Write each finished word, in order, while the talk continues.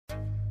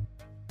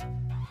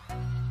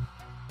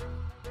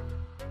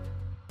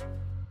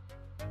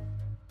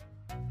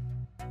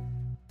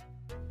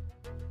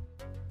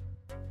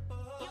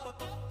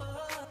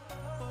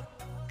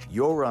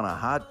you're on a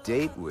hot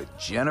date with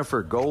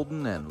Jennifer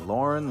Golden and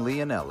Lauren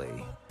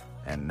Leonelli.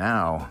 And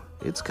now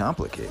it's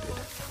complicated.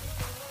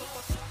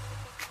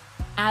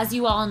 As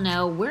you all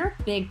know, we're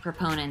big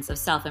proponents of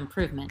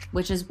self-improvement,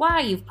 which is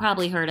why you've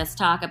probably heard us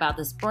talk about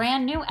this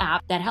brand new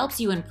app that helps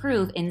you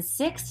improve in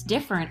 6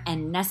 different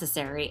and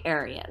necessary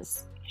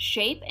areas.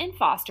 Shape and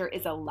Foster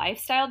is a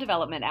lifestyle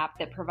development app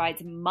that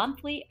provides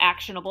monthly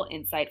actionable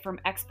insight from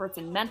experts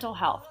in mental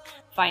health,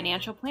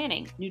 financial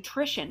planning,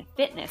 nutrition,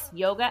 fitness,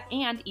 yoga,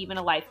 and even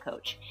a life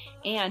coach.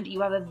 And you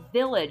have a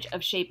village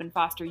of Shape and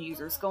Foster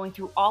users going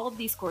through all of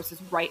these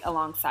courses right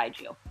alongside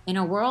you. In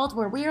a world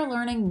where we are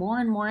learning more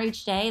and more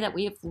each day that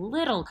we have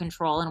little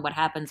control in what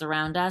happens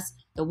around us,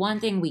 the one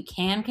thing we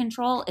can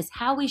control is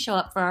how we show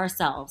up for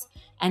ourselves.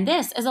 And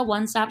this is a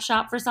one-stop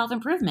shop for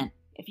self-improvement.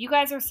 If you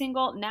guys are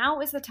single, now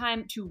is the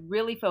time to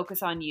really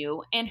focus on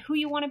you and who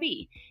you want to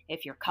be.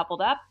 If you're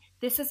coupled up,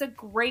 this is a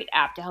great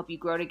app to help you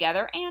grow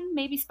together and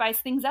maybe spice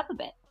things up a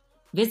bit.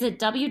 Visit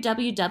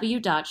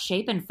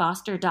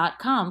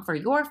www.shapeandfoster.com for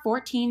your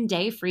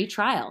 14-day free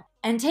trial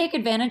and take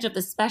advantage of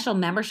the special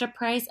membership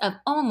price of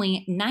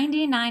only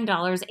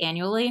 $99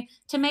 annually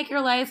to make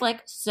your life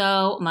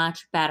so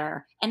much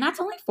better. And that's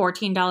only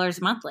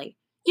 $14 monthly.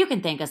 You can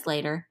thank us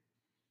later.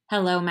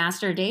 Hello,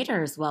 Master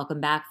Daters.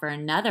 Welcome back for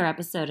another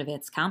episode of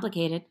It's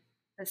Complicated.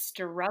 The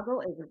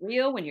struggle is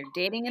real when you're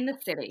dating in the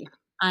city.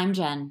 I'm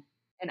Jen.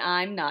 And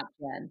I'm not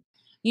Jen.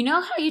 You know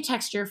how you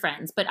text your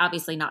friends, but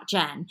obviously not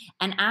Jen,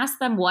 and ask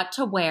them what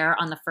to wear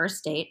on the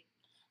first date,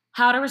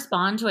 how to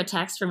respond to a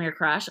text from your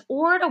crush,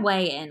 or to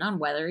weigh in on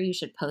whether you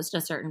should post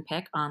a certain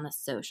pic on the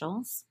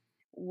socials?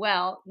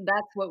 Well,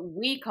 that's what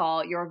we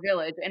call your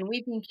village, and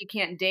we think you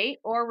can't date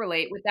or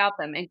relate without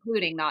them,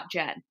 including not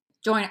Jen.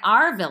 Join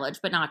our village,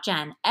 but not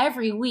Jen,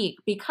 every week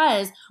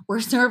because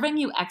we're serving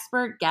you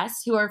expert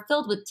guests who are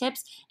filled with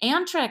tips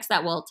and tricks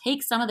that will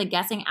take some of the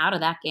guessing out of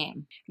that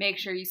game. Make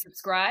sure you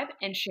subscribe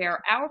and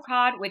share our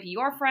pod with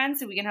your friends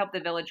so we can help the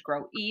village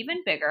grow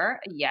even bigger.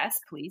 Yes,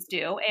 please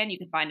do. And you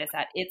can find us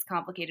at It's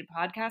Complicated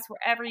Podcast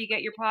wherever you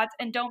get your pods.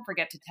 And don't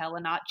forget to tell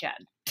a not Jen.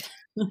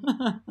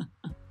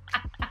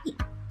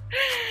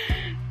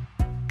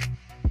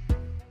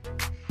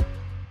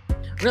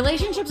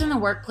 Relationships in the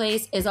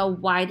workplace is a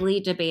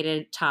widely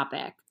debated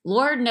topic.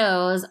 Lord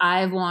knows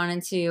I've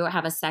wanted to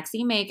have a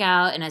sexy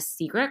makeout in a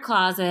secret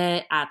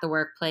closet at the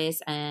workplace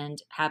and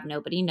have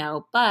nobody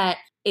know, but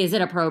is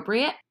it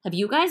appropriate? Have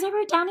you guys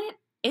ever done it?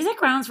 Is it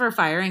grounds for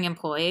firing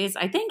employees?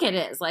 I think it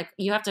is.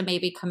 You have to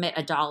maybe commit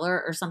 $1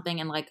 or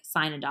something and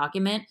sign a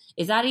document.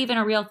 Is that even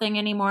a real thing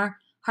anymore?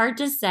 Hard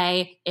to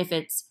say if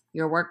it's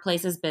your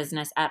workplace's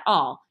business at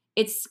all.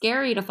 It's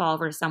scary to fall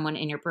for someone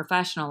in your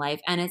professional life,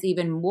 and it's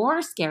even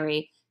more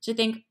scary to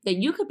think that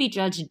you could be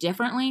judged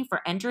differently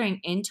for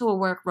entering into a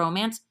work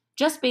romance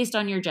just based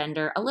on your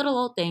gender, a little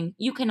old thing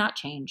you cannot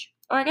change.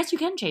 Or I guess you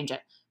can change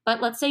it,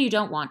 but let's say you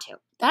don't want to.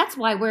 That's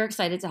why we're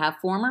excited to have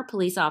former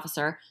police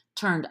officer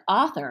turned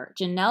author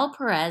Janelle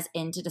Perez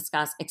in to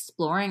discuss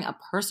exploring a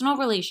personal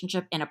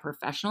relationship in a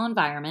professional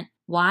environment,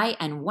 why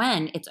and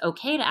when it's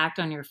okay to act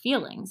on your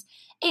feelings,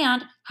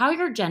 and how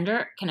your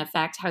gender can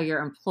affect how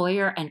your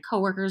employer and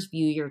coworkers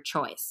view your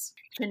choice.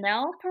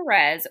 Janelle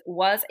Perez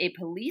was a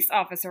police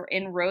officer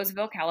in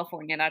Roseville,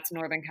 California. That's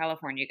Northern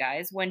California,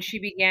 guys. When she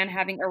began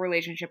having a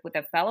relationship with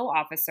a fellow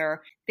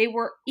officer, they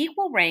were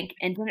equal rank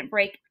and didn't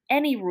break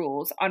any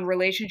rules on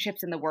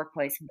relationships in the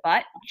workplace,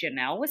 but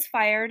Janelle was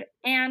fired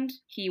and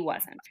he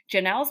wasn't.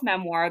 Janelle's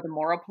memoir, The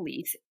Moral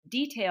Police,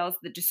 details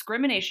the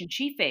discrimination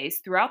she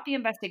faced throughout the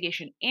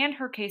investigation and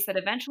her case that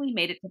eventually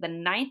made it to the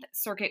Ninth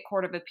Circuit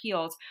Court of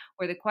Appeals,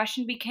 where the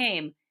question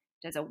became,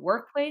 does a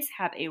workplace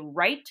have a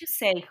right to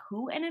say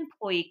who an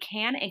employee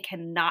can and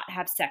cannot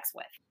have sex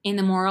with? In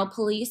The Moral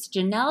Police,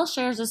 Janelle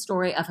shares a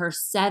story of her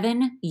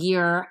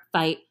 7-year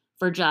fight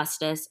for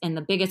justice in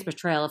the biggest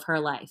betrayal of her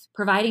life,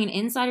 providing an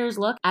insider's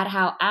look at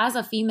how, as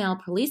a female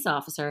police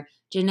officer,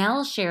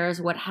 Janelle shares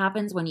what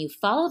happens when you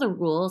follow the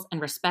rules and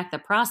respect the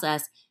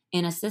process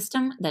in a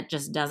system that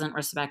just doesn't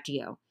respect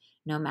you.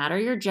 No matter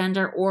your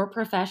gender or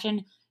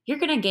profession, you're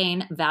going to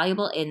gain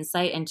valuable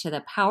insight into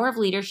the power of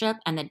leadership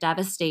and the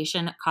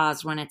devastation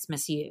caused when it's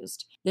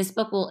misused. This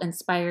book will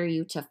inspire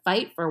you to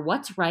fight for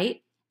what's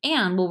right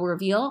and will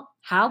reveal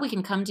how we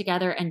can come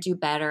together and do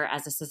better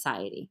as a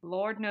society.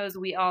 Lord knows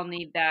we all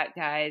need that,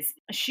 guys.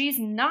 She's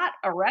not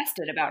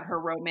arrested about her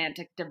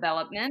romantic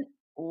development.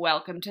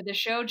 Welcome to the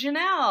show,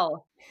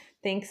 Janelle.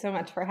 Thanks so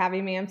much for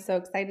having me. I'm so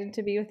excited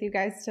to be with you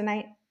guys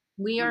tonight.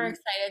 We are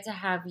excited to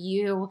have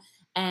you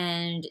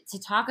and to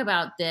talk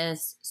about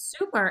this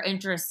super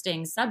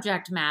interesting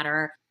subject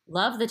matter.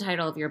 Love the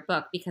title of your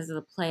book because of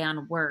the play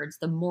on words,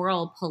 The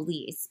Moral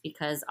Police,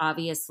 because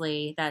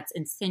obviously that's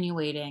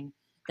insinuating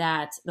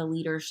that the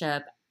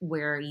leadership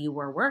where you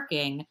were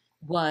working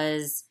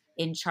was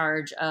in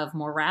charge of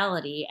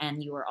morality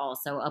and you were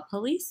also a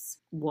police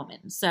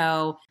woman.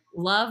 So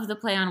love the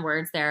play on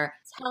words there.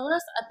 Tell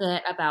us a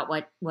bit about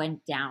what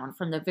went down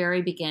from the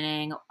very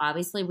beginning.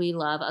 Obviously, we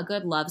love a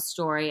good love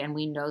story, and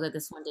we know that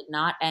this one did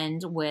not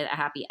end with a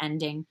happy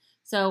ending.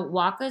 So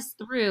walk us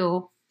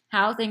through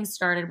how things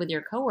started with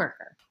your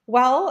coworker.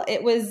 Well,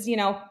 it was,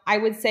 I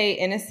would say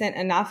innocent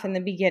enough in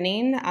the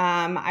beginning.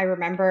 I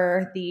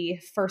remember the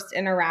first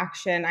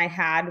interaction I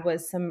had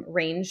was some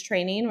range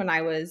training when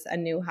I was a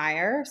new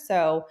hire.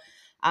 So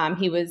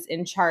he was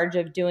in charge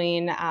of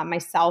doing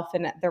myself,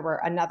 and there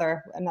were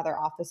another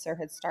officer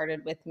had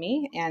started with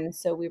me, and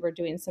so we were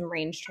doing some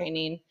range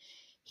training.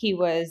 He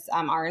was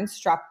our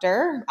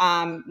instructor.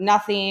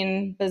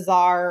 Nothing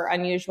bizarre,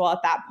 unusual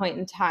at that point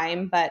in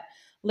time, but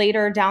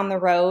later down the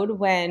road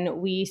when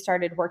we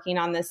started working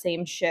on the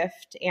same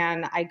shift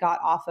and I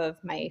got off of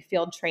my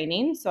field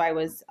training, so I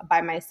was by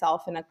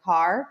myself in a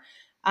car.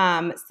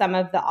 Some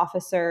of the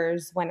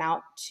officers went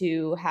out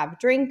to have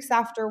drinks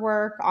after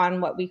work on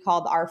what we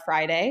called our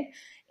Friday.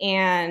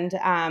 And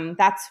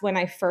that's when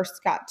I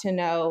first got to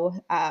know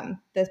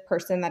the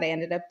person that I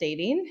ended up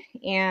dating.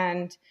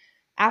 And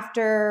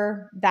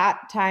after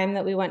that time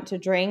that we went to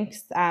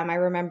drinks, I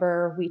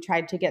remember we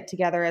tried to get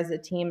together as a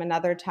team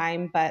another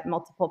time, but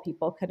multiple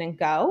people couldn't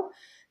go.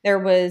 There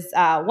was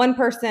one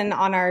person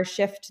on our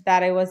shift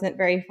that I wasn't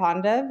very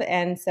fond of,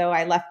 and so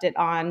I left it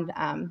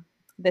on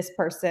this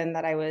person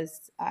that I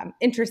was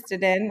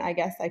interested in, I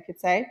guess I could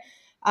say.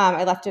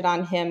 I left it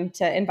on him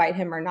to invite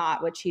him or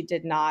not, which he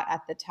did not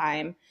at the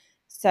time.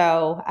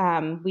 So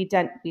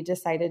we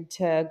decided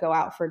to go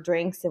out for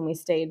drinks, and we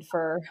stayed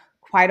for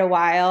quite a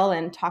while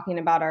and talking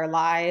about our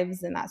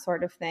lives and that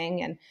sort of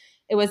thing. And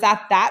it was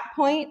at that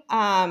point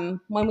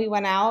when we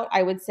went out,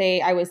 I would say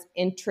I was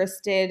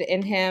interested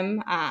in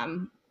him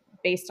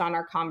based on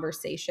our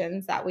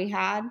conversations that we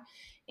had.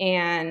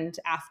 And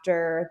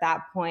after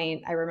that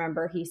point, I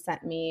remember he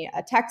sent me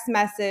a text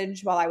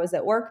message while I was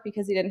at work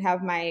because he didn't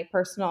have my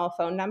personal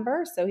phone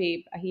number. So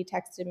he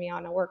texted me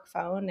on a work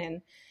phone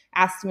and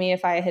asked me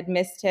if I had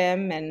missed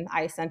him, and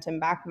I sent him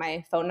back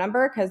my phone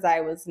number because I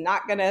was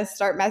not going to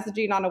start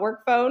messaging on a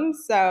work phone.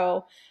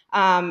 So,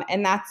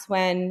 and that's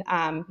when,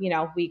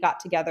 we got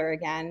together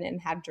again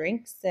and had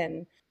drinks,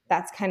 and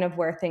that's kind of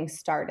where things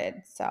started.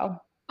 So.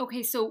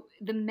 Okay, so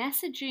the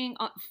messaging,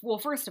 well,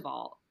 first of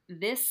all,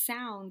 this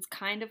sounds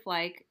kind of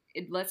like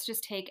let's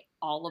just take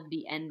all of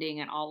the ending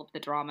and all of the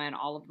drama and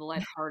all of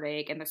the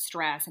heartache and the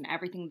stress and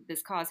everything that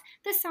this caused.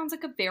 This sounds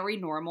like a very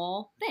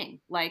normal thing.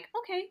 Like,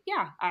 okay,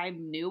 yeah,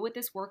 I'm new at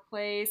this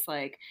workplace.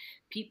 Like,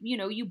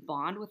 you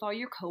bond with all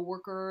your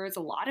coworkers.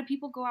 A lot of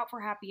people go out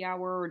for happy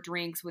hour or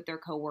drinks with their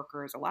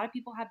coworkers. A lot of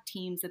people have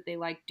teams that they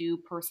do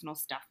personal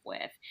stuff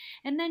with.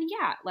 And then,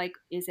 yeah,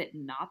 is it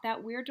not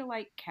that weird to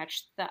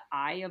catch the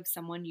eye of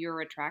someone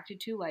you're attracted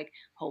to?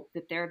 Hope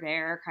that they're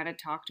there, kind of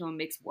talk to them,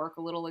 makes work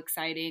a little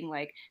exciting.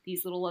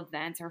 These little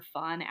events are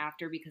fun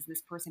after because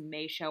this person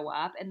may show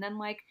up, and then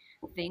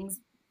things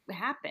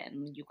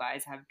happen. You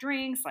guys have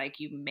drinks,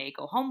 you may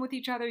go home with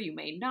each other, you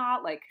may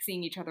not.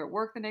 Seeing each other at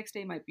work the next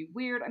day might be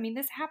weird. I mean,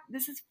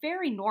 this is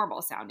very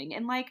normal sounding,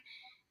 and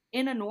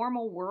in a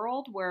normal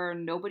world where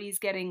nobody's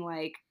getting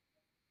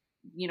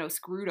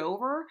screwed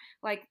over,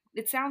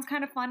 it sounds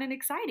kind of fun and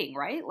exciting,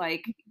 right?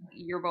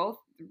 You're both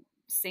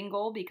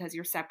single because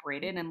you're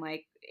separated and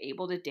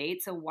able to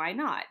date, so why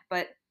not?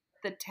 But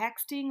the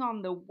texting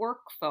on the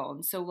work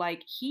phone, so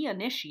he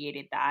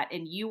initiated that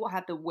and you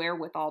had the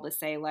wherewithal to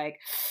say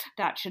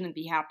that shouldn't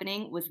be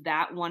happening. Was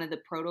that one of the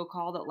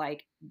protocol that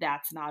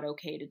that's not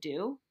okay to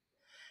do?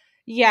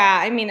 Yeah,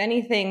 I mean,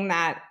 anything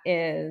that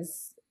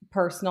is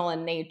personal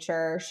in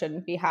nature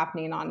shouldn't be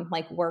happening on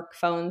work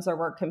phones or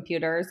work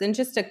computers. And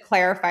just to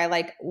clarify,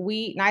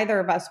 neither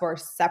of us were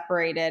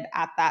separated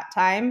at that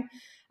time.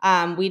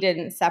 We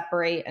didn't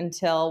separate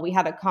until we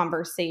had a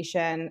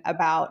conversation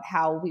about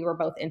how we were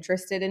both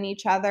interested in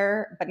each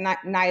other, but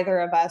neither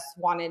of us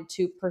wanted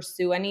to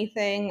pursue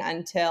anything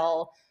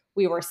until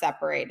we were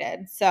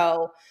separated.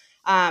 So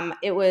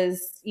it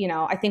was,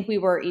 I think we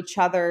were each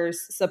other's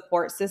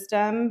support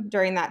system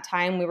during that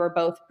time. We were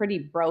both pretty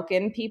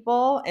broken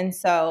people. And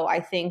so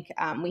I think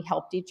we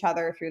helped each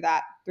other through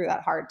that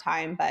hard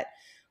time. But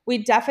I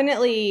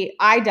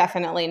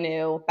definitely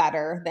knew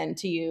better than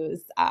to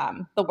use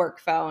the work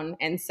phone.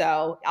 And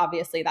so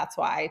obviously that's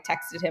why I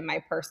texted him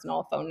my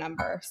personal phone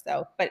number.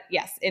 So, but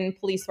yes, in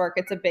police work,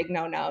 it's a big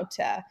no-no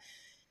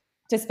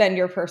to spend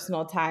your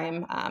personal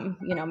time,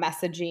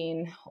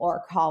 messaging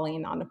or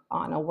calling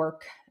on a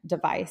work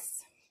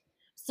device.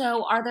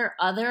 So, are there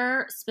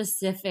other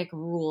specific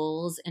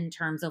rules in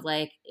terms of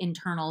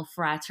internal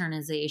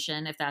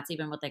fraternization, if that's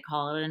even what they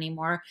call it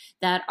anymore,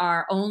 that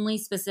are only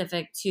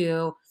specific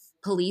to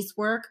police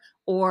work?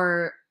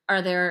 Or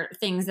are there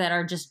things that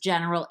are just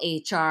general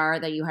HR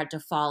that you had to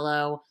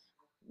follow,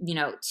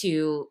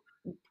 to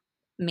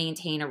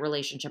maintain a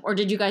relationship? Or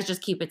did you guys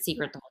just keep it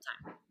secret the whole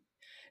time?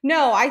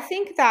 No, I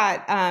think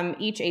that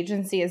each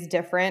agency is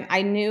different.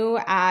 I knew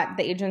at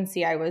the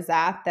agency I was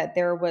at that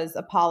there was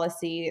a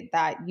policy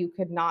that you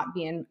could not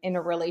be in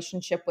a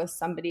relationship with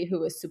somebody who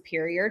was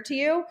superior to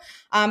you,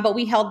 but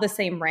we held the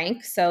same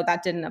rank, so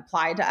that didn't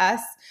apply to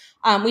us.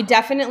 We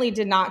definitely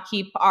did not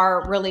keep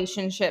our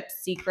relationship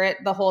secret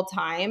the whole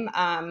time.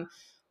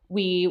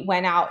 we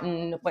went out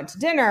and went to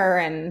dinner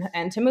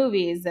and to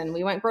movies, and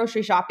we went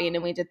grocery shopping,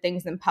 and we did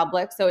things in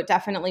public. So it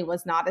definitely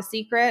was not a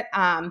secret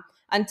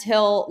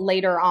until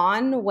later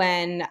on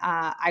when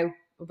I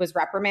was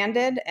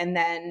reprimanded and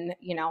then,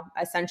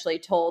 essentially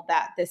told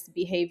that this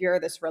behavior,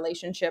 this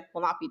relationship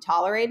will not be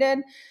tolerated.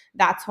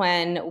 That's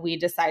when we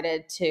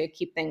decided to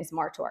keep things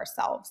more to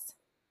ourselves.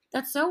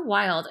 That's so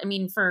wild. I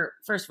mean,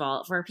 first of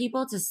all, for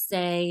people to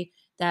say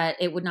that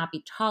it would not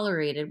be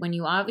tolerated when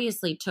you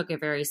obviously took it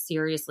very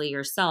seriously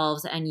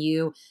yourselves and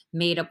you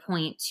made a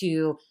point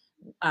to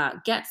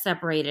get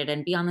separated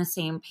and be on the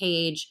same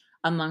page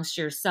amongst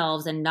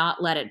yourselves and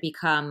not let it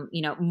become,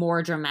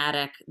 more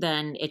dramatic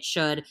than it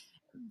should,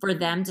 for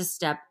them to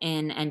step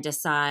in and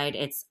decide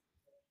it's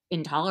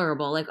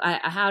intolerable. Like,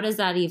 how does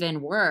that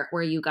even work?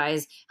 Were you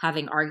guys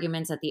having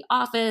arguments at the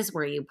office?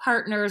 Were you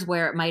partners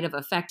where it might have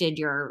affected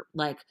your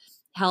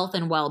health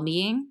and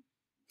well-being?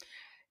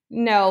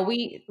 No,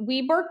 we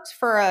worked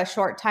for a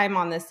short time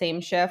on the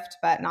same shift,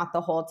 but not the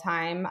whole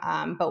time.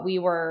 But we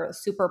were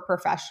super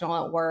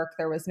professional at work.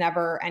 There was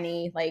never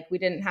any we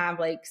didn't have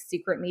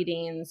secret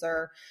meetings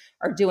or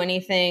do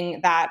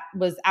anything that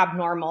was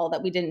abnormal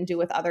that we didn't do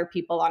with other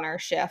people on our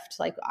shift.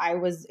 I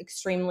was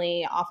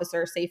extremely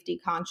officer safety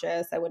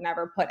conscious. I would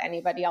never put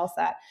anybody else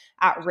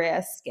at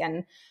risk,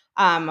 and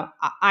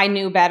I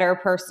knew better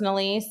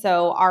personally.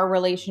 So our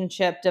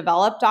relationship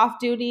developed off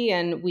duty,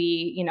 and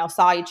we,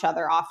 saw each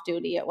other off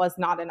duty. It was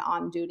not an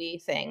on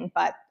duty thing,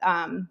 but,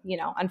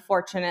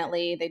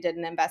 unfortunately they did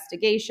an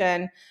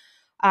investigation,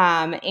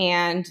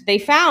 and they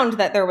found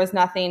that there was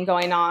nothing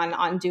going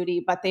on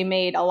duty, but they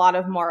made a lot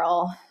of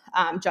moral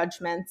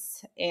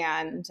judgments,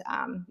 and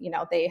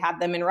they had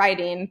them in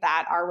writing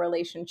that our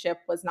relationship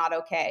was not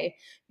okay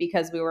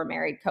because we were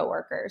married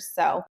coworkers.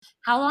 So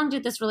how long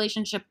did this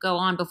relationship go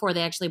on before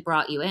they actually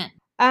brought you in?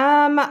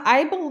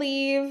 I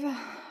believe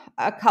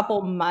a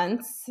couple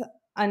months,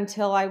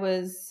 until I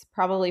was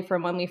probably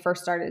from when we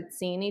first started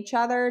seeing each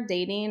other,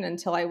 dating,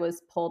 until I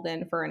was pulled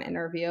in for an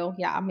interview.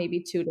 Yeah, maybe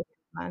 2 to 3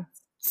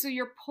 months. So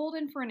you're pulled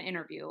in for an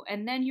interview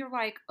and then you're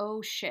like,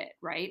 oh shit,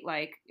 right?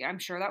 I'm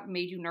sure that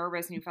made you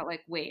nervous and you felt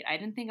like, wait, I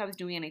didn't think I was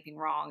doing anything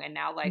wrong. And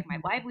now my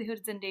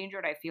livelihood's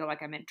endangered. I feel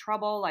like I'm in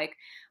trouble.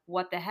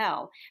 What the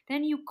hell?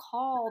 Then you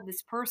call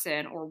this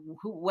person or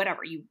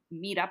whatever, you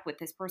meet up with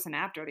this person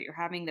after that you're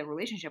having the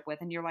relationship with,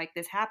 and you're like,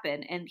 this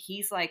happened. And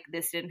he's like,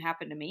 this didn't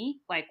happen to me.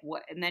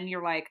 What? And then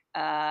you're like,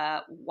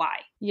 why?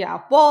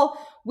 Yeah.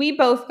 Well, we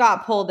both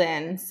got pulled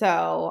in.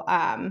 So,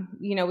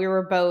 we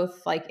were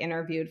both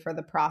interviewed for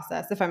the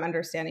process, if I'm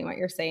understanding what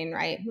you're saying,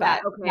 right? Yeah,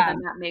 but, okay, then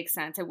that makes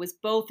sense. It was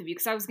both of you,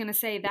 because I was going to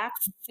say that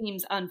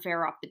seems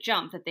unfair off the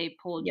jump that they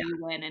pulled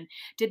you in. And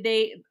did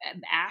they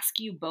ask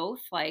you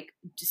both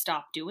to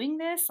stop doing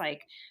this?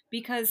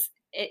 Because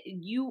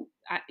you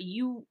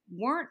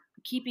weren't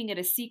keeping it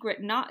a secret.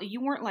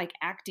 You weren't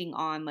acting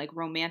on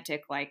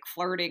romantic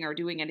flirting or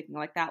doing anything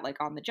like that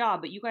on the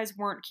job, but you guys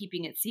weren't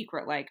keeping it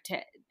secret to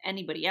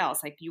anybody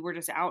else. You were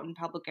just out in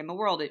public in the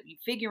world,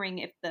 figuring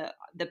if the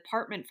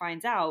department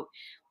finds out,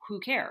 who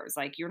cares?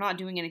 You're not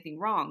doing anything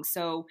wrong.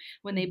 So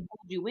when they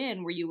pulled you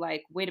in, were you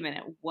like, wait a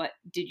minute, what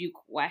did you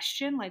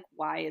question?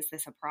 Why is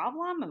this a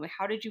problem? I mean,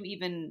 how did you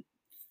even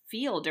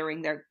feel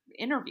during their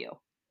interview?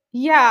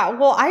 Yeah,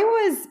 well, I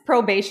was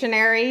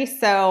probationary,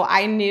 so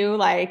I knew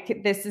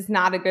this is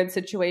not a good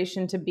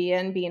situation to be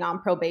in, being on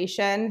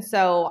probation.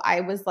 So I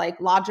was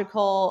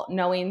logical,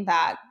 knowing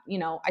that,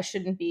 I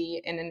shouldn't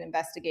be in an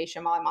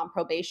investigation while I'm on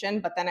probation.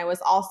 But then I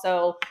was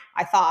also,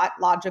 I thought,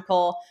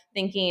 logical,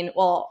 thinking,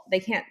 well, they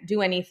can't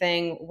do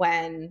anything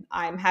when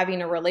I'm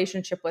having a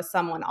relationship with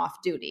someone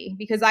off duty,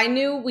 because I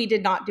knew we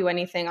did not do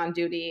anything on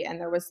duty and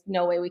there was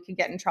no way we could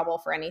get in trouble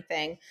for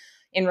anything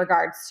in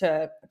regards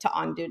to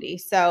on duty.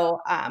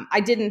 So I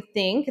didn't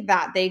think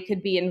that they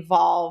could be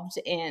involved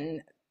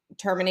in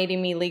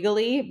terminating me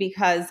legally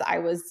because I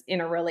was in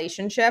a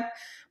relationship,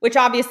 which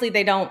obviously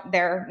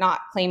they're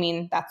not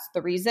claiming that's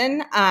the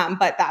reason,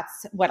 but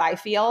that's what I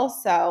feel.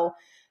 So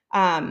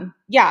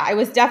I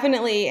was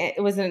definitely,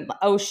 it was an,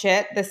 oh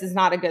shit, this is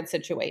not a good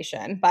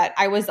situation. But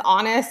I was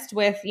honest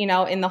with,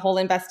 in the whole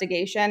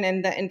investigation,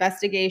 and the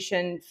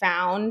investigation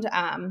found,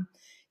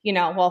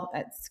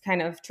 it's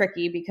kind of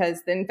tricky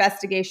because the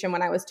investigation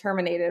when I was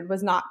terminated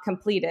was not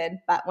completed.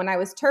 But when I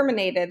was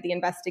terminated, the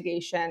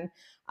investigation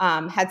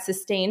had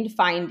sustained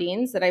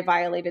findings that I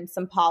violated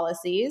some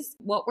policies.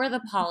 What were the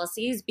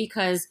policies?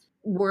 Because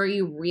were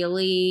you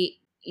really,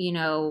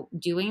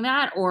 doing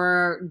that?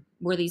 Or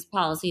were these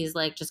policies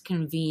just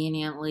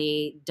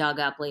conveniently dug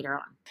up later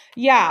on?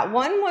 Yeah,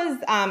 one was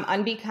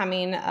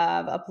unbecoming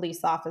of a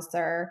police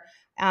officer.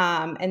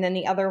 And then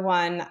the other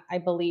one, I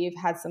believe,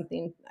 had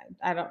something,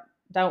 I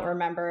don't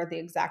remember the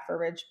exact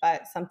verbiage,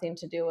 but something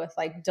to do with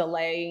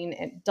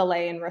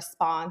delay in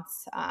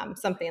response,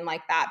 something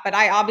like that. But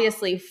I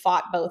obviously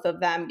fought both of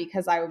them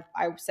because I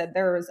said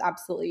there was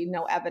absolutely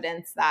no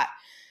evidence that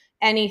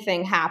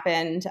anything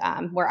happened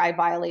where I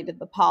violated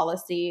the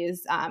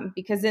policies,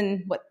 because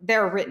in what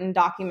their written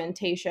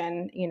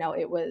documentation,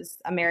 it was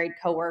a married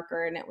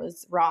coworker and it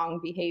was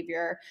wrong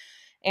behavior.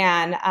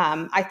 And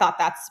I thought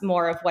that's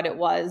more of what it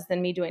was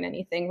than me doing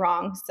anything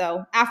wrong.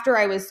 So after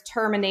I was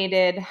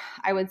terminated,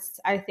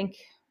 I think,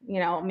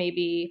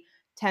 maybe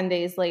 10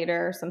 days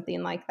later,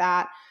 something like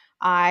that,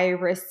 I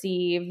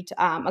received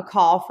a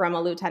call from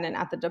a lieutenant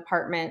at the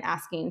department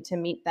asking to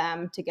meet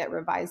them to get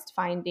revised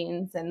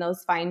findings. And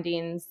those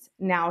findings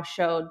now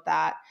showed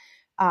that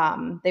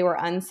they were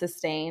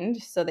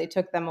unsustained. So they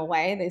took them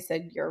away. They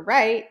said, "You're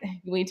right.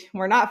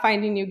 We're not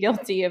finding you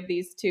guilty of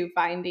these two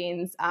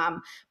findings."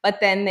 But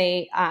then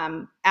they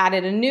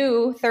added a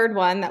new third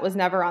one that was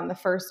never on the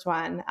first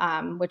one,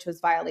 which was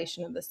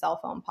violation of the cell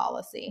phone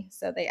policy.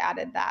 So they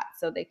added that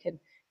so they could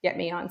get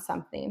me on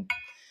something.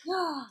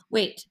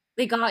 Wait,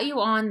 they got you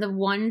on the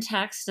one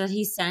text that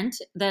he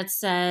sent that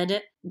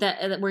said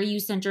that where you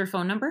sent your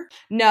phone number?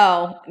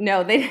 No,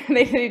 they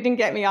didn't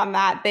get me on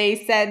that.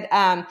 They said,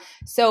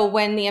 so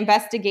when the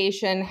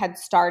investigation had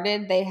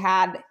started, they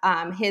had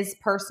his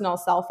personal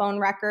cell phone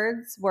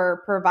records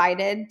were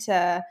provided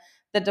to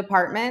the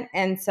department.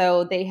 And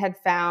so they had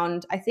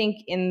found, I think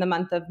in the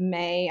month of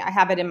May, I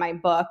have it in my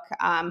book.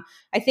 I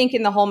think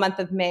in the whole month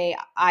of May,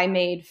 I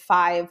made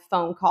 5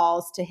 phone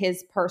calls to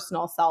his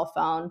personal cell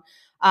phone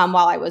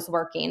while I was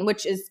working,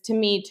 which is to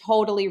me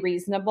totally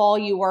reasonable.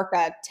 You work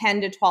a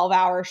 10 to 12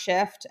 hour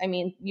shift. I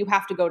mean, you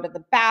have to go to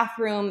the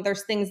bathroom.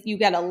 There's things, you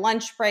get a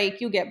lunch break,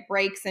 you get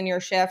breaks in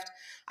your shift.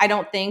 I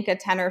don't think a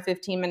 10 or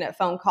 15-minute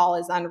phone call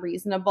is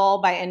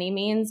unreasonable by any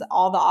means.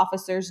 All the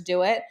officers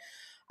do it.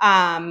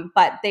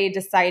 But they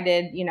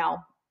decided,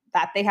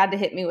 that they had to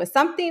hit me with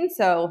something.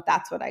 So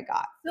that's what I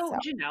got. So,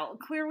 Janelle,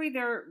 clearly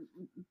they're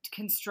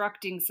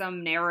constructing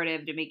some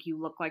narrative to make you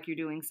look like you're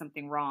doing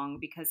something wrong,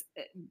 because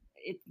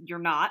you're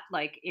not.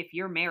 Like, if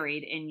you're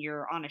married and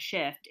you're on a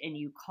shift and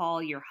you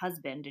call your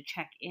husband to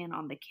check in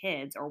on the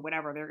kids or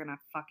whatever, they're going to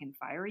fucking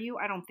fire you.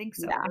 I don't think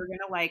so. Yeah. They're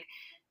going to,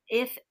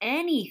 if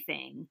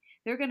anything,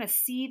 they're going to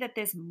see that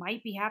this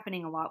might be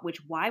happening a lot, which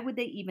why would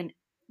they even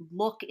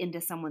look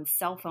into someone's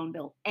cell phone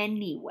bill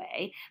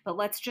anyway? But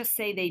let's just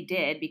say they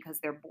did because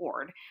they're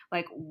bored.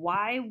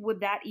 Why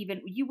would that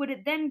even, you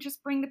would then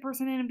just bring the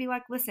person in and be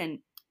like,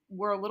 "Listen,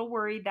 we're a little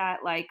worried that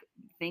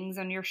things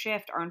on your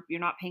shift you're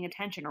not paying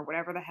attention," or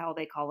whatever the hell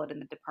they call it in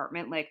the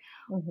department.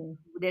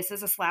 This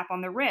is a slap on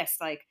the wrist.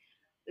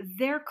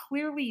 They're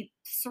clearly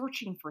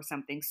searching for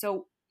something.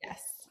 So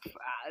yes,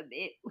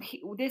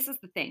 this is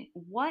the thing.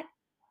 What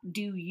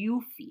do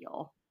you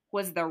feel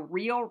was the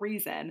real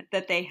reason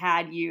that they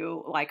had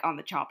you on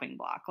the chopping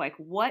block?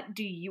 What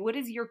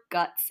does your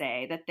gut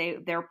say that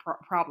their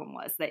problem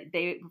was? That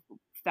they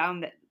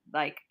found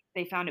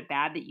they found it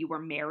bad that you were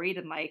married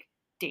and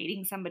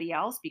dating somebody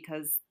else?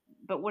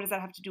 But what does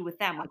that have to do with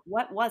them?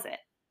 What was it?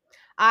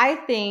 I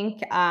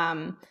think,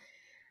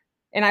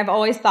 and I've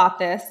always thought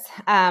this,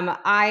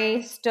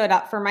 I stood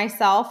up for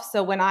myself.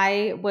 So when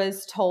I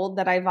was told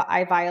that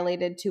I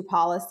violated 2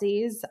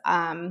 policies,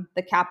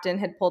 the captain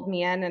had pulled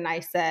me in and I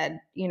said,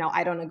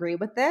 "I don't agree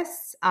with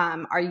this.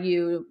 Are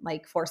you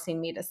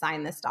forcing me to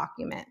sign this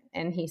document?"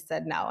 And he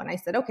said, "No." And I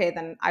said, "Okay,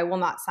 then I will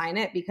not sign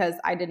it because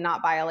I did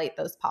not violate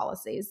those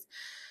policies."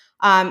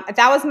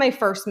 That was my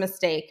first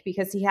mistake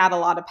because he had a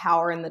lot of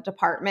power in the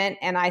department.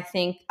 And I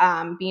think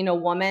being a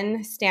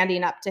woman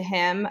standing up to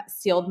him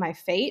sealed my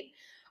fate.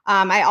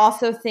 I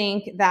also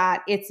think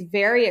that it's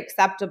very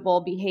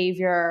acceptable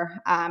behavior.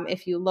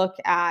 If you look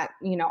at,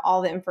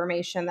 all the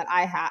information that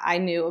I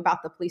knew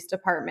about the police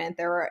department,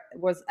 there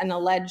was an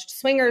alleged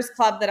swingers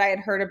club that I had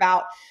heard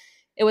about.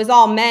 It was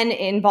all men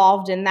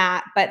involved in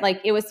that, but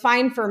it was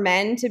fine for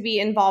men to be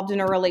involved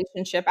in a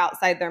relationship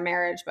outside their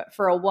marriage, but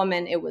for a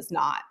woman, it was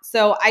not.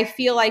 So I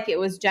feel like it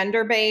was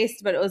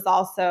gender-based, but it was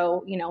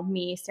also,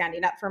 me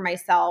standing up for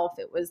myself.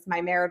 It was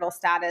my marital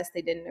status.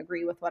 They didn't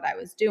agree with what I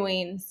was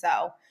doing.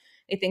 So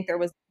I think there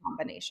was a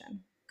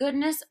combination.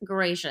 Goodness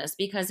gracious,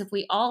 because if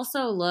we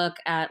also look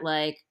at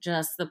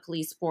just the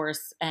police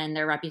force and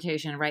their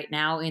reputation right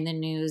now in the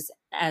news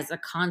as a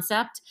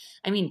concept,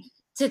 I mean,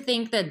 to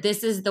think that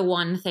this is the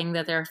one thing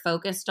that they're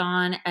focused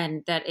on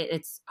and that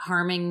it's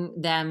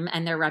harming them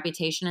and their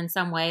reputation in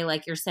some way,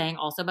 like you're saying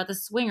also about the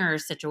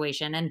swingers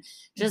situation and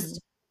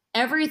just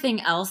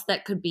everything else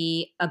that could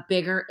be a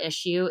bigger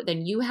issue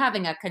than you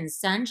having a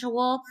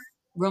consensual,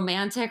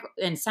 romantic,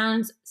 and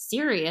sounds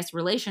serious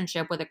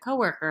relationship with a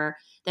coworker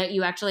that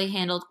you actually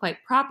handled quite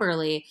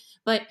properly.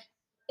 But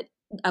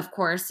of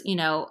course,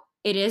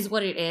 it is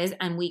what it is,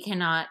 and we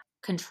cannot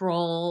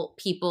control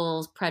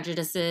people's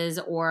prejudices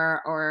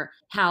or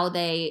how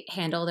they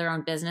handle their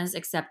own business,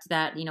 except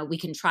that, we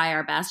can try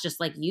our best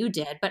just like you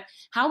did. But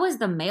how was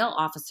the male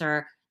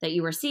officer that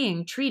you were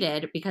seeing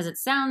treated? Because it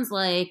sounds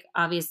like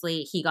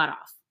obviously he got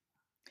off.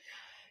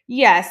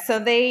 Yes. So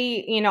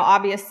they,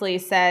 obviously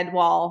said,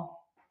 well,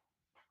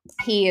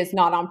 he is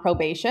not on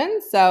probation.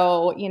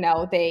 So,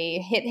 they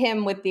hit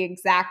him with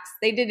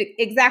they did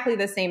exactly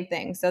the same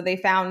thing. So they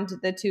found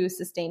the 2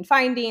 sustained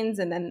findings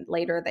and then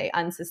later they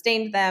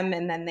unsustained them.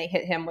 And then they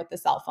hit him with the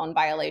cell phone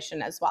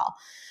violation as well.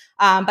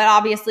 But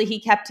obviously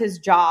he kept his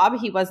job.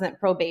 He wasn't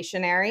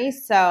probationary.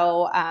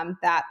 So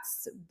that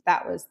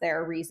was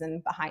their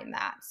reason behind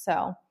that.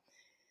 So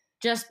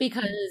just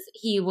because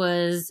he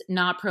was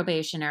not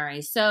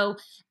probationary. So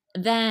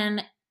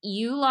then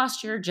you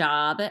lost your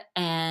job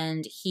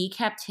and he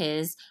kept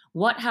his.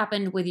 What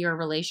happened with your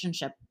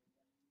relationship?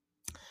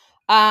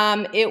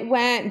 It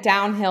went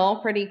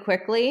downhill pretty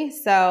quickly.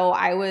 So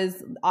I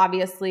was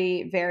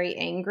obviously very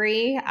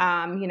angry.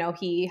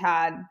 He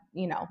had,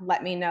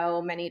 let me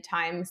know many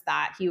times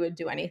that he would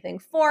do anything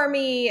for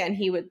me and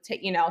he would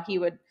take, he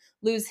would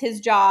lose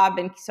his job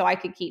and so I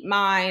could keep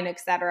mine,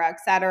 et cetera, et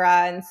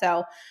cetera. And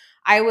so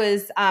I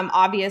was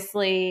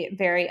obviously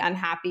very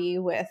unhappy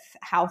with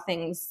how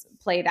things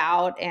played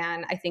out.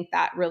 And I think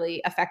that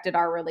really affected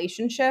our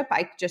relationship.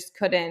 I just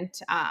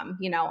couldn't,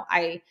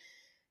 I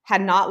had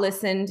not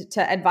listened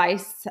to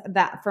advice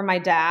that from my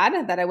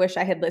dad that I wish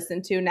I had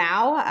listened to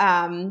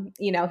now.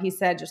 He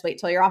said, just wait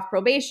till you're off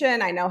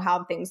probation. I know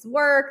how things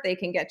work. They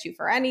can get you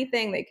for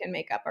anything. They can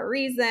make up a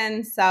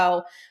reason.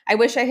 So I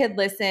wish I had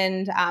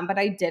listened, but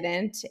I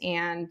didn't.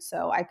 And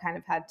so I kind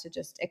of had to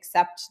just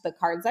accept the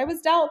cards I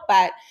was dealt.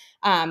 But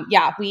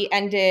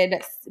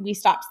we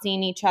stopped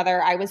seeing each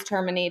other. I was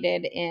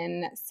terminated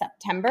in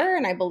September,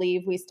 and I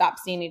believe we stopped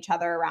seeing each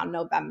other around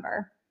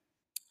November.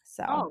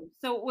 So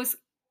it was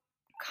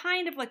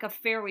kind of like a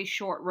fairly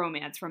short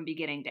romance from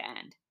beginning to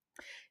end.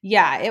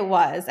 Yeah, it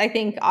was. I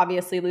think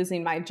obviously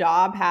losing my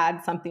job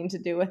had something to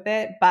do with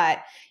it. But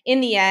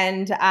in the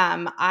end,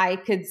 I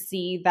could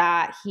see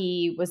that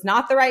he was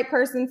not the right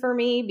person for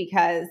me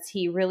because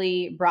he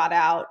really brought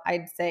out,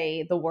 I'd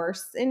say, the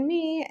worst in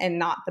me and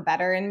not the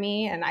better in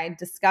me. And I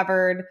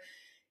discovered,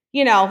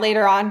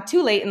 later on,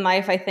 too late in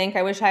life, I think.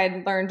 I wish I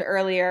had learned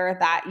earlier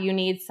that you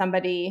need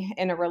somebody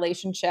in a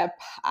relationship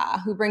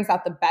who brings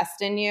out the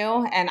best in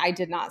you. And I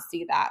did not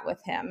see that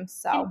with him.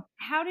 So, and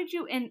how did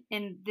you,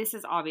 and this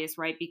is obvious,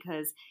 right?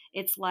 Because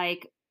it's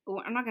like,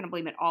 well, I'm not going to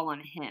blame it all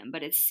on him,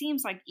 but it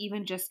seems like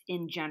even just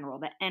in general,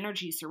 the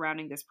energy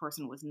surrounding this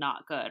person was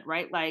not good,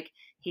 right? Like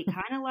he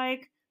kind of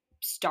like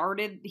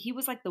he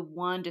was like the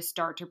one to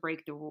start to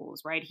break the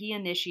rules, right? He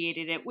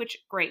initiated it, which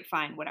great,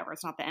 fine, whatever.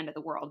 It's not the end of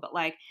the world. But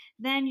like,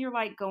 then you're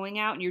like going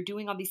out and you're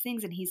doing all these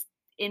things and he's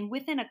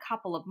within a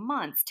couple of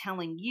months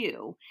telling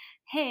you,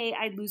 hey,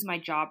 I'd lose my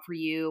job for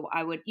you.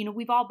 I would,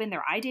 we've all been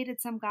there. I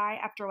dated some guy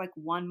after like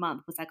 1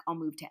 month was like, I'll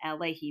move to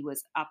LA. He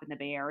was up in the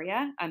Bay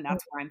Area and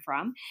that's where I'm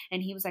from.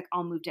 And he was like,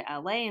 I'll move to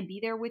LA and be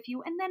there with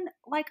you. And then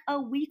like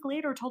a week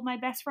later told my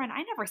best friend,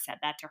 I never said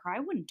that to her. I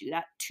wouldn't do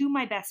that to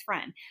my best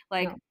friend.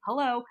 Like, no.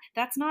 hello,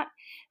 that's not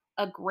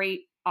a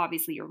great,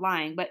 obviously you're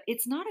lying, but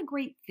it's not a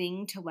great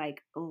thing to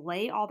like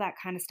lay all that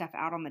kind of stuff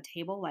out on the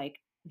table like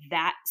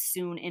that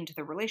soon into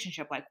the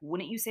relationship. Like,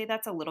 wouldn't you say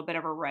that's a little bit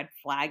of a red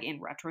flag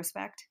in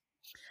retrospect?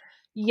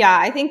 Yeah,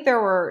 I think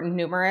there were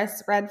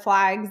numerous red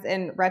flags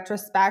in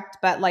retrospect,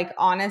 but like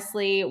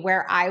honestly,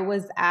 where I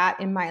was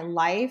at in my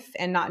life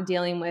and not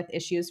dealing with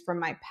issues from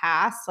my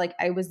past, like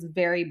I was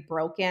very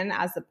broken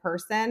as a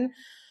person.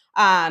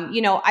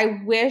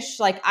 I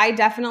wish, like, I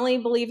definitely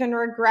believe in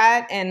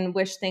regret and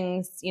wish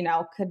things,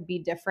 could be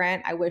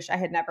different. I wish I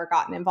had never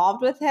gotten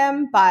involved with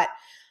him, but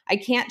I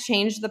can't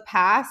change the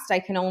past. I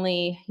can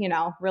only,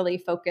 really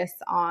focus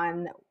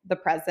on the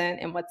present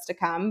and what's to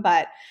come.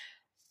 But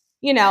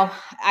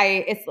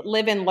it's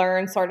live and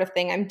learn sort of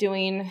thing. I'm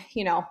doing,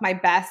 my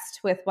best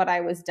with what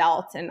I was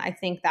dealt. And I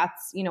think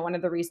that's, one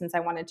of the reasons I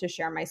wanted to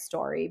share my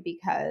story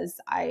because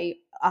I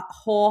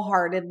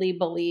wholeheartedly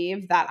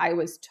believe that I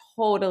was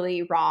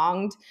totally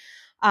wronged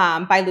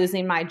by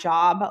losing my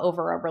job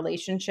over a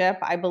relationship.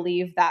 I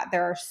believe that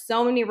there are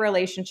so many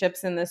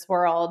relationships in this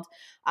world.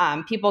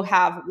 People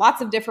have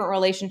lots of different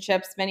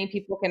relationships. Many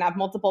people can have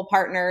multiple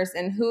partners.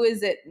 And who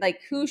is it?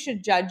 Like, who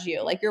should judge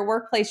you? Like, your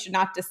workplace should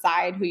not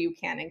decide who you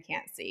can and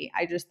can't see.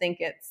 I just think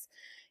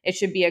it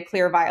should be a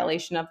clear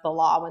violation of the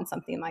law when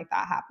something like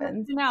that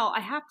happens. No, I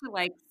have to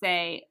like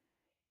say,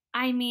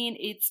 I mean,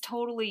 it's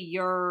totally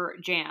your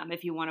jam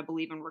if you want to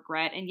believe in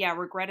regret. And yeah,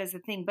 regret is a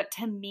thing. But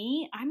to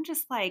me, I'm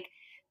just like,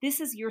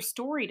 this is your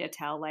story to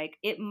tell. Like,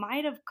 it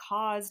might have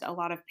caused a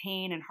lot of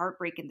pain and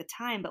heartbreak at the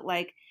time, but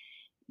like,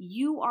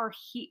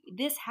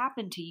 this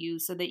happened to you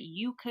so that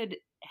you could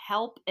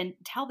help and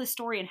tell the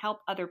story and help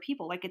other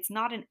people. Like, it's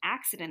not an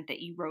accident that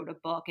you wrote a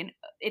book. And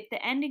if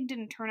the ending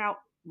didn't turn out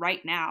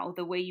right now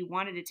the way you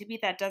wanted it to be,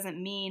 that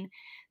doesn't mean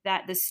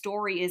that the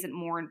story isn't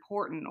more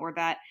important or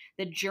that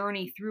the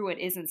journey through it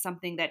isn't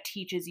something that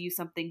teaches you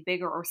something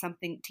bigger or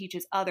something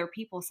teaches other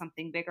people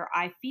something bigger.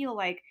 I feel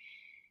like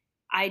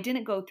I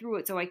didn't go through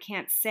it, so I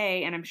can't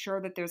say, and I'm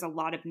sure that there's a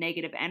lot of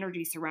negative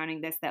energy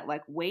surrounding this that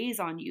like weighs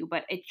on you,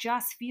 but it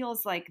just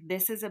feels like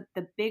this is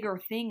the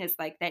bigger thing is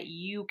like that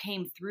you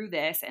came through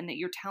this and that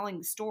you're telling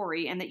the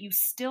story and that you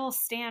still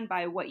stand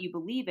by what you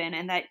believe in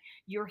and that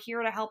you're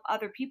here to help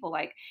other people.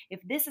 Like, if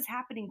this is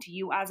happening to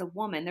you as a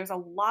woman, there's a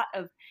lot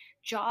of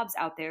jobs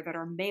out there that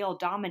are male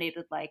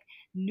dominated, like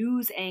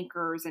news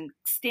anchors and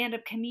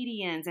stand-up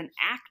comedians and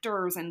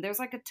actors, and there's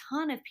like a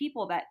ton of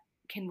people that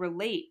can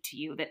relate to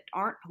you that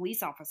aren't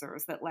police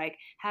officers that like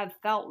have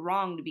felt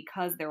wronged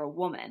because they're a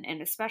woman.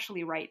 And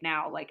especially right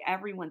now, like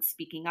everyone's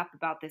speaking up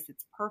about this.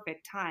 It's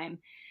perfect time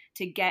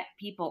to get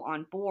people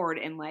on board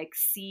and like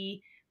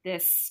see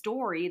this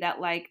story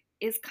that like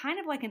is kind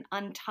of like an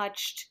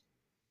untouched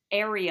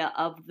area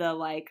of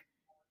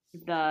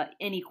the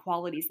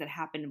inequalities that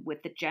happen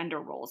with the gender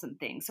roles and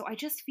things. So I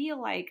just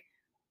feel like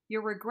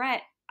your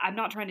regret, I'm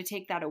not trying to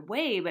take that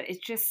away, but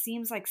it just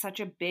seems like such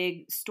a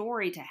big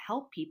story to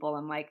help people.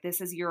 And like,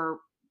 this is your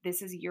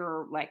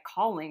like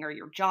calling or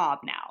your job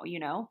now, you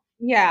know?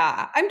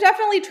 Yeah, I'm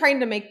definitely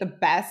trying to make the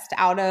best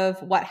out of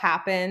what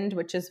happened,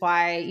 which is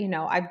why,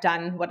 I've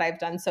done what I've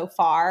done so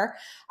far.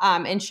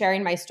 And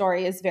sharing my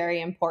story is very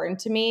important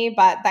to me.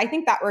 But I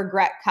think that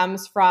regret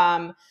comes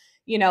from,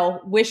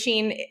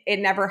 wishing it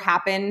never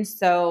happened.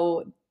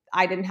 So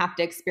I didn't have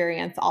to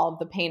experience all of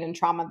the pain and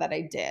trauma that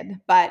I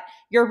did. But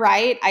you're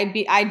right.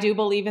 I do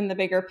believe in the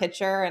bigger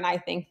picture. And I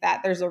think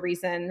that there's a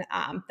reason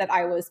that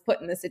I was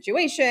put in the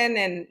situation.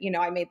 And,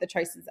 I made the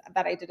choices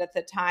that I did at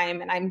the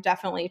time. And I'm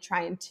definitely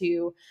trying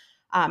to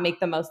make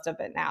the most of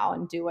it now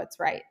and do what's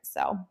right.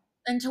 So.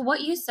 And to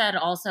what you said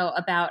also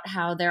about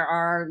how there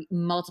are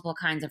multiple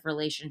kinds of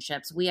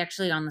relationships, we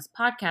actually on this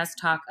podcast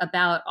talk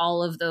about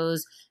all of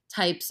those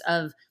types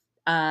of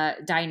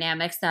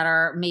dynamics that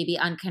are maybe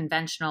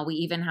unconventional. We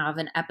even have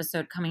an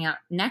episode coming out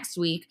next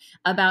week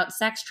about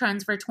sex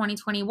trends for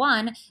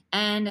 2021.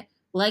 And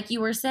like you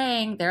were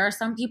saying, there are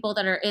some people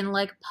that are in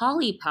like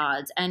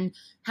polypods and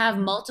have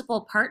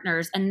multiple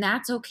partners, and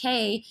that's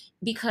okay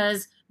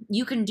because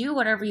you can do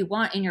whatever you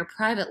want in your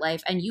private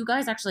life. And you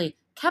guys actually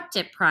kept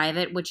it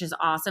private, which is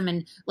awesome.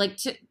 And like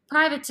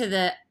private to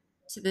the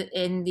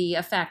in the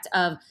effect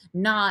of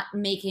not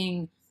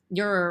making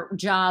your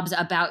jobs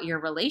about your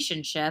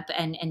relationship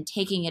and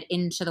taking it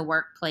into the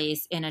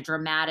workplace in a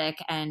dramatic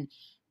and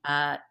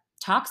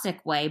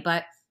toxic way.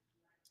 But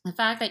the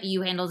fact that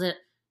you handled it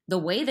the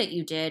way that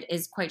you did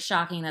is quite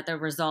shocking, that the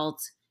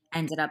result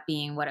ended up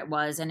being what it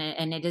was. And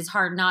it is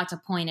hard not to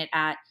point it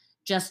at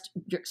just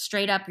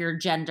straight up your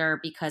gender,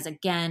 because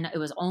again, it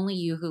was only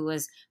you who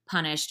was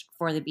punished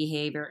for the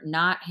behavior,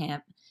 not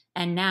him.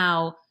 And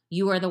now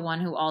you are the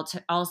one who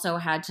also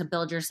had to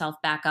build yourself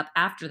back up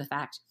after the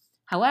fact.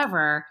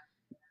 However,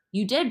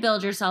 you did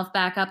build yourself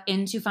back up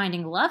into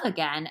finding love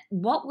again.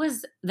 What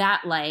was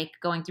that like,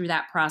 going through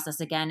that process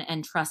again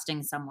and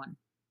trusting someone?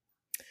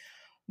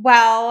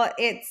 Well,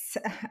 it's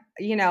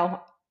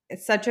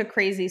such a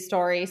crazy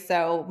story.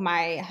 So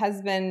my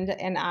husband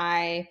and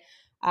I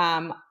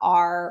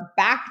are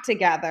back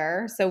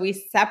together. So we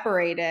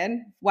separated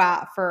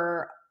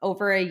for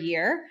over a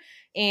year,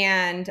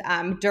 and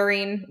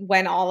during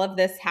when all of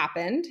this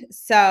happened.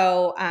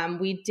 So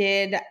we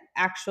did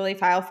actually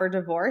file for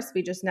divorce.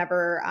 We just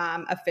never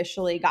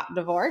officially got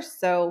divorced.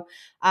 So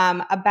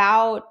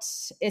about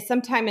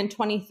sometime in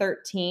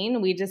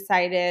 2013,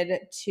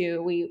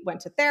 we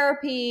went to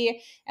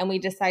therapy, and we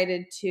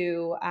decided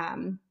to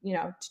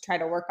try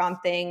to work on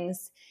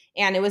things.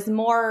 And it was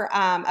more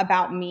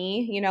about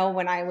me,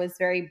 when I was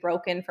very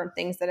broken from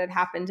things that had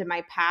happened in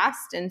my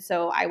past. And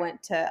so I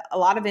went to a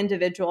lot of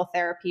individual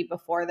therapy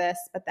before this,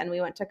 but then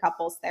we went to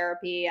couples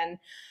therapy and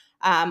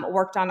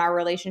worked on our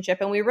relationship.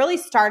 And we really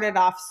started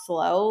off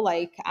slow,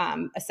 like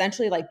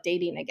essentially like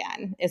dating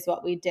again is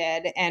what we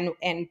did, and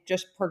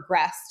just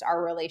progressed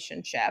our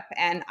relationship.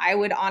 And I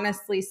would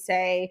honestly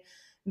say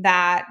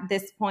that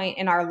this point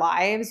in our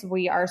lives,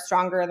 we are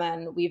stronger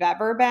than we've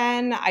ever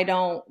been. I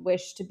don't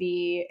wish to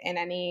be in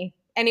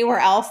anywhere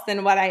else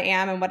than what I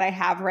am and what I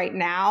have right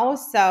now.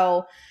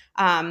 So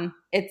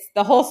it's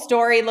the whole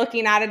story.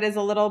 Looking at it is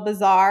a little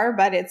bizarre,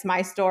 but it's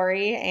my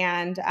story,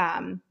 and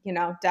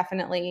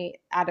definitely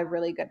at a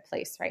really good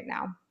place right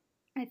now.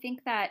 I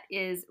think that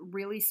is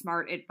really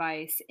smart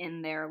advice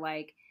in there.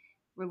 Like,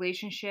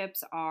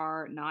 relationships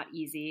are not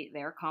easy.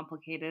 They're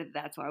complicated.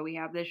 That's why we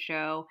have this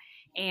show.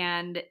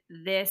 And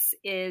this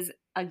is,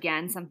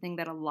 again, something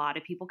that a lot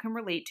of people can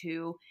relate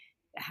to,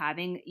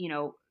 having,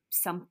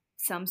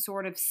 some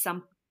sort of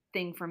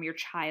something from your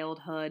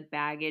childhood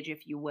baggage,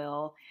 if you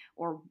will,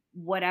 or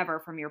whatever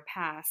from your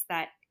past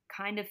that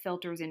kind of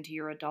filters into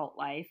your adult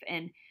life.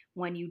 And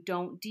when you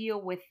don't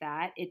deal with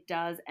that, it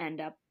does end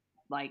up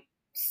like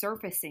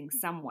surfacing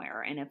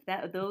somewhere. And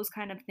if those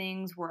kind of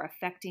things were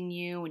affecting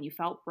you and you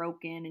felt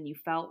broken and you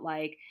felt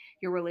like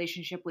your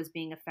relationship was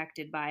being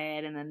affected by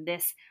it, and then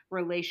this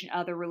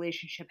other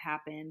relationship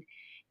happened,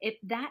 if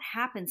that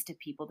happens to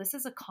people, this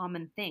is a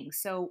common thing.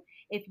 So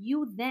if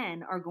you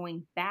then are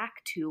going back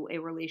to a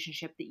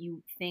relationship that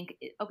you think,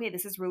 okay,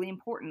 this is really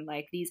important,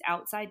 like these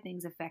outside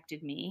things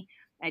affected me,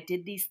 I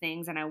did these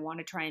things and I want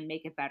to try and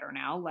make it better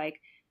now, like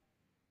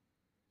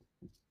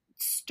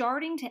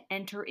starting to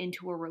enter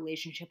into a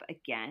relationship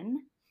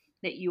again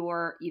that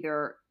you're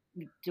either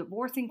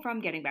divorcing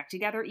from, getting back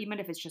together, even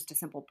if it's just a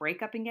simple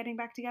breakup and getting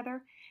back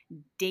together,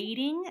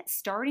 dating,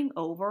 starting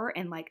over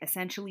and like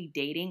essentially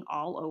dating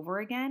all over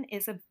again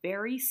is a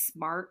very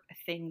smart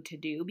thing to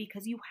do,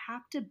 because you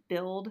have to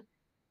build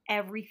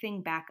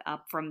everything back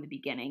up from the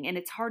beginning. And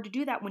it's hard to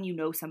do that when you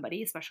know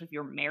somebody, especially if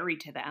you're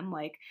married to them.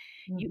 Like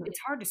it's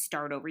hard to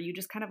start over. You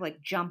just kind of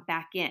like jump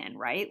back in,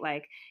 right?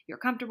 Like you're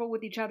comfortable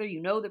with each other,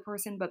 you know the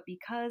person, but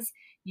because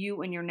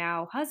you and your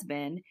now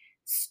husband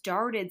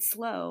started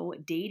slow,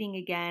 dating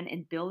again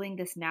and building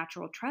this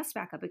natural trust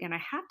back up again. I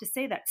have to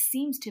say that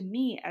seems to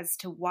me as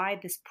to why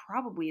this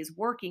probably is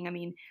working. I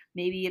mean,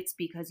 maybe it's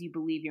because you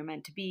believe you're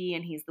meant to be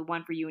and he's the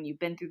one for you and you've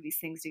been through these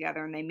things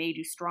together and they made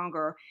you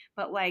stronger.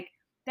 But like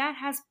that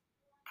has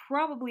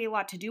probably a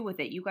lot to do with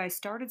it. You guys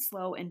started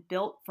slow and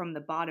built from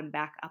the bottom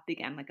back up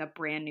again, like a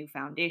brand new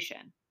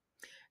foundation.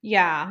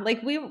 Yeah,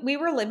 like we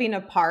were living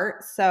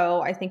apart,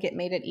 so I think it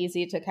made it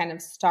easy to kind of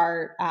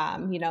start,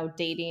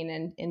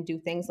 dating and do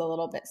things a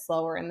little bit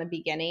slower in the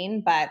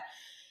beginning. But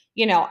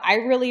I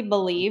really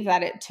believe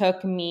that it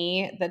took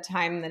me the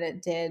time that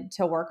it did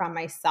to work on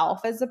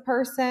myself as a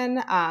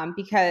person,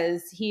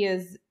 because he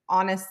is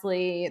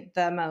honestly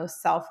the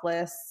most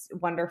selfless,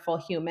 wonderful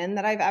human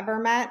that I've ever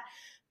met.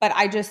 But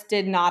I just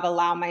did not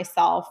allow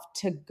myself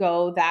to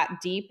go that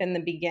deep in the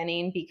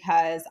beginning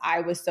because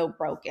I was so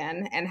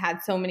broken and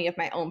had so many of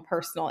my own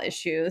personal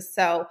issues.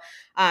 So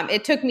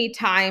it took me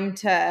time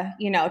to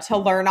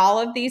learn all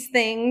of these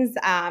things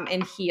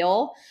and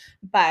heal.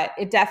 But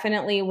it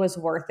definitely was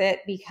worth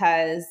it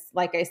because,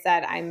 like I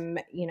said, I'm,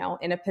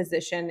 in a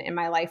position in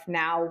my life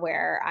now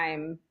where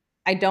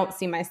I don't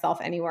see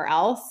myself anywhere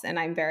else and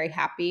I'm very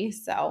happy.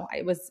 So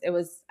it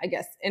was, I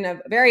guess, in a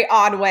very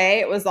odd way,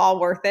 it was all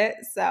worth it.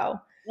 So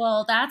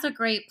Well, that's a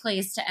great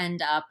place to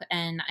end up.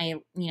 And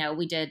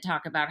we did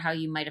talk about how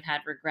you might have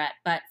had regret,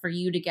 but for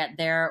you to get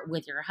there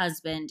with your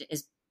husband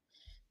is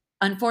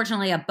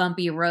unfortunately a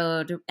bumpy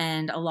road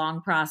and a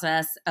long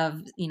process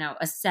of,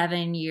 a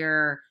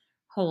 7-year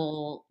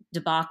whole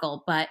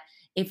debacle. But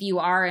if you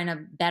are in a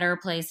better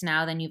place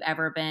now than you've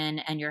ever been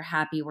and you're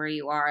happy where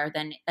you are,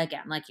 then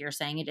again, like you're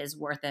saying, it is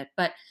worth it.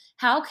 But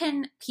how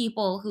can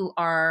people who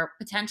are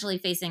potentially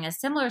facing a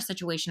similar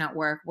situation at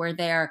work where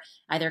they're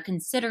either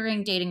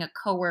considering dating a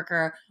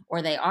coworker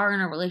or they are in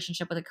a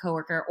relationship with a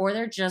coworker or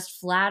they're just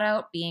flat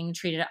out being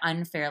treated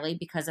unfairly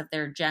because of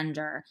their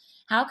gender,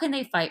 how can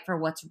they fight for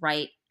what's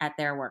right at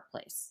their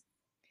workplace?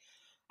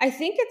 I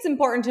think it's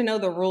important to know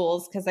the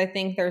rules because I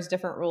think there's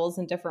different rules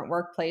in different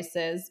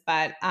workplaces.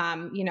 But,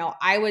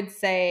 I would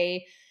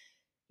say,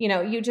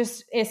 you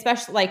just,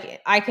 especially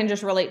like I can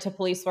just relate to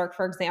police work,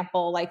 for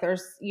example, like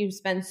you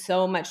spend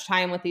so much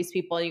time with these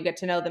people, you get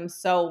to know them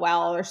so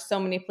well. There's so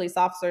many police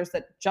officers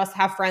that just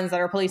have friends that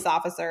are police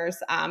officers.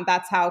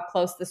 That's how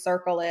close the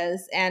circle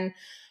is. And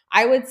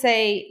I would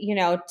say,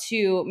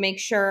 to make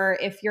sure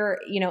if you're,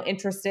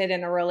 interested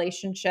in a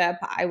relationship,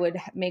 I would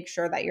make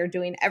sure that you're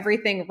doing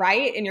everything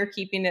right and you're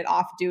keeping it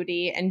off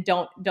duty and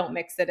don't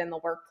mix it in the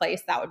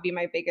workplace. That would be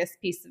my biggest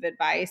piece of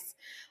advice.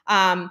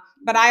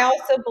 But I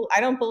also,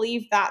 I don't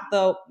believe that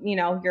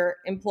your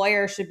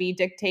employer should be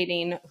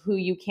dictating who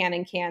you can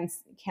and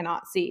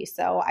cannot see.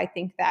 So I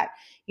think that,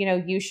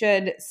 you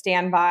should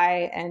stand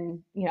by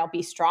and,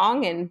 be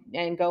strong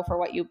and go for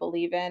what you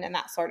believe in and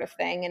that sort of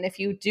thing. And if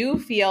you do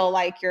feel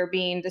like you're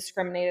being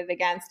discriminated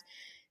against,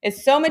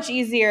 it's so much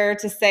easier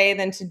to say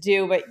than to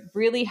do, but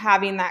really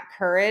having that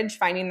courage,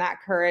 finding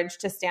that courage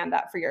to stand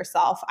up for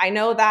yourself. I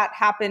know that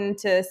happened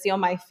to seal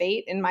my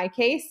fate in my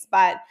case,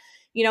 but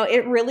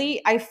it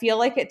really, I feel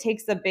like it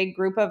takes a big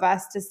group of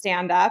us to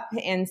stand up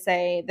and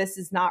say, this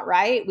is not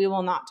right. We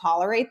will not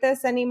tolerate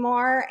this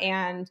anymore.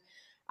 And,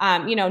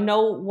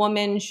 no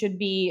woman should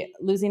be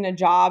losing a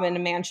job and a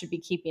man should be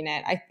keeping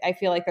it. I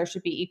feel like there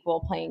should be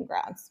equal playing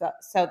ground.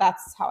 So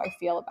that's how I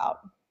feel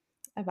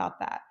about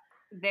that.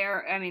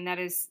 I mean, that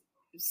is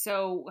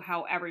so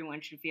how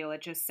everyone should feel.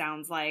 It just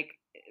sounds like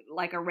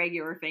a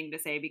regular thing to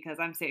say because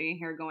I'm sitting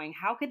here going,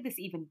 how could this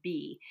even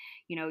be?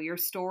 Your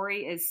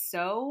story is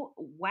so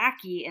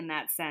wacky in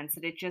that sense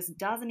that it just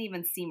doesn't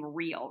even seem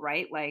real,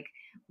 right? Like,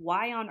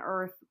 why on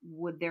earth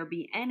would there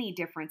be any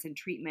difference in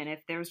treatment? If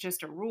there's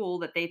just a rule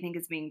that they think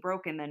is being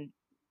broken, then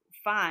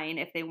fine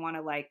if they want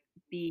to like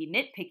be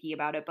nitpicky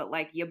about it, but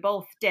like you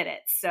both did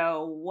it.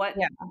 So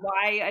Yeah.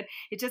 why?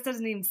 It just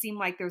doesn't even seem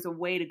like there's a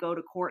way to go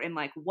to court and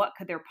like, what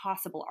could their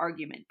possible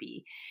argument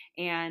be?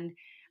 And,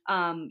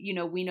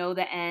 we know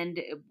the end,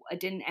 it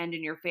didn't end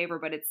in your favor,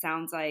 but it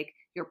sounds like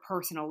your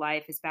personal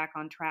life is back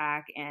on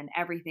track and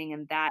everything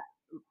in that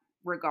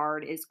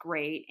regard is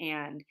great.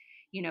 And,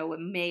 it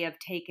may have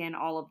taken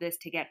all of this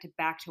to get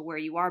back to where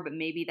you are, but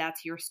maybe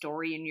that's your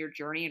story and your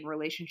journey, and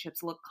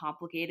relationships look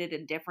complicated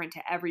and different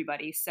to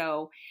everybody.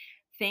 So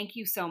thank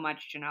you so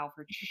much, Janelle,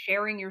 for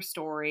sharing your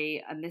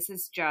story. And this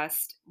is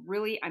just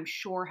really, I'm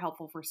sure,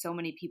 helpful for so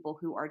many people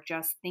who are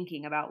just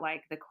thinking about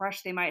like the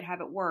crush they might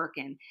have at work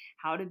and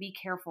how to be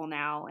careful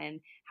now and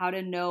how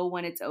to know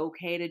when it's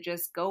okay to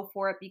just go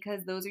for it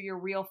because those are your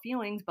real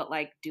feelings, but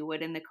like do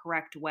it in the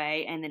correct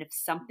way. And then if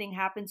something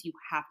happens, you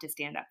have to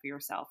stand up for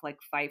yourself, like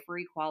fight for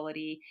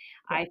equality.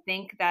 Yeah. I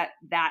think that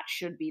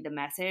should be the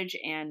message,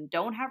 and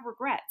don't have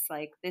regrets.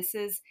 Like, this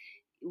is,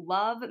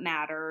 love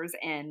matters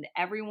and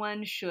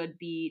everyone should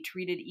be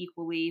treated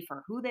equally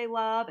for who they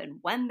love and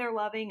when they're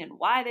loving and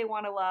why they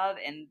want to love.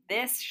 And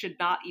this should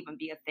not even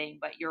be a thing,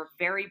 but you're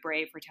very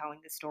brave for telling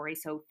this story.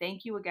 So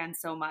thank you again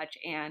so much.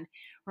 And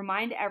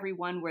remind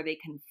everyone where they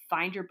can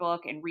find your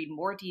book and read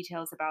more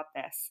details about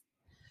this.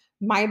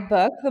 My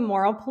book, The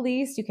Moral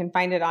Police, you can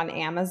find it on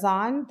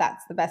Amazon.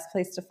 That's the best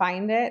place to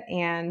find it.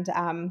 And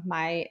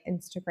my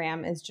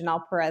Instagram is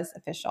Janelle Perez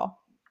Official.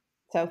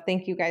 So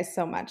thank you guys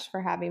so much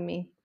for having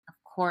me. Of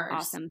course.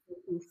 Awesome. Thank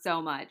you so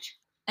much.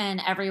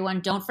 And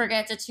everyone, don't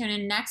forget to tune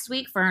in next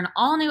week for an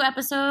all-new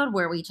episode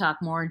where we talk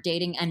more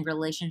dating and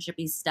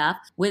relationship-y stuff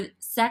with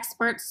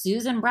sexpert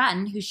Susan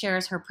Bratton, who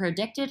shares her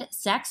predicted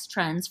sex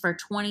trends for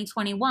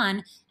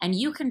 2021, and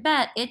you can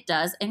bet it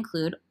does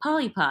include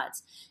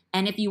polypods.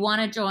 And if you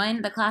want to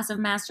join the class of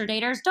master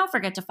daters, don't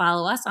forget to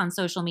follow us on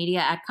social media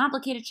at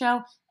Complicated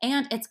Show,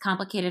 and It's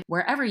Complicated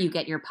wherever you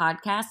get your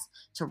podcasts,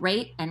 to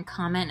rate and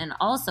comment, and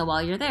also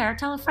while you're there,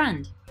 tell a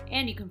friend.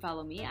 And you can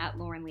follow me at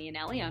Lauren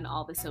Leonelli on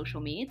all the social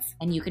medias.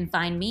 And you can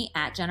find me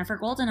at Jennifer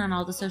Golden on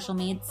all the social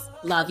medias.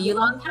 Love you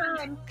long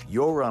time.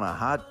 You're on a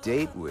hot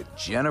date with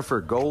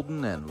Jennifer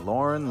Golden and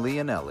Lauren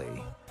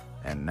Leonelli.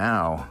 And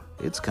now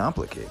it's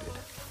complicated.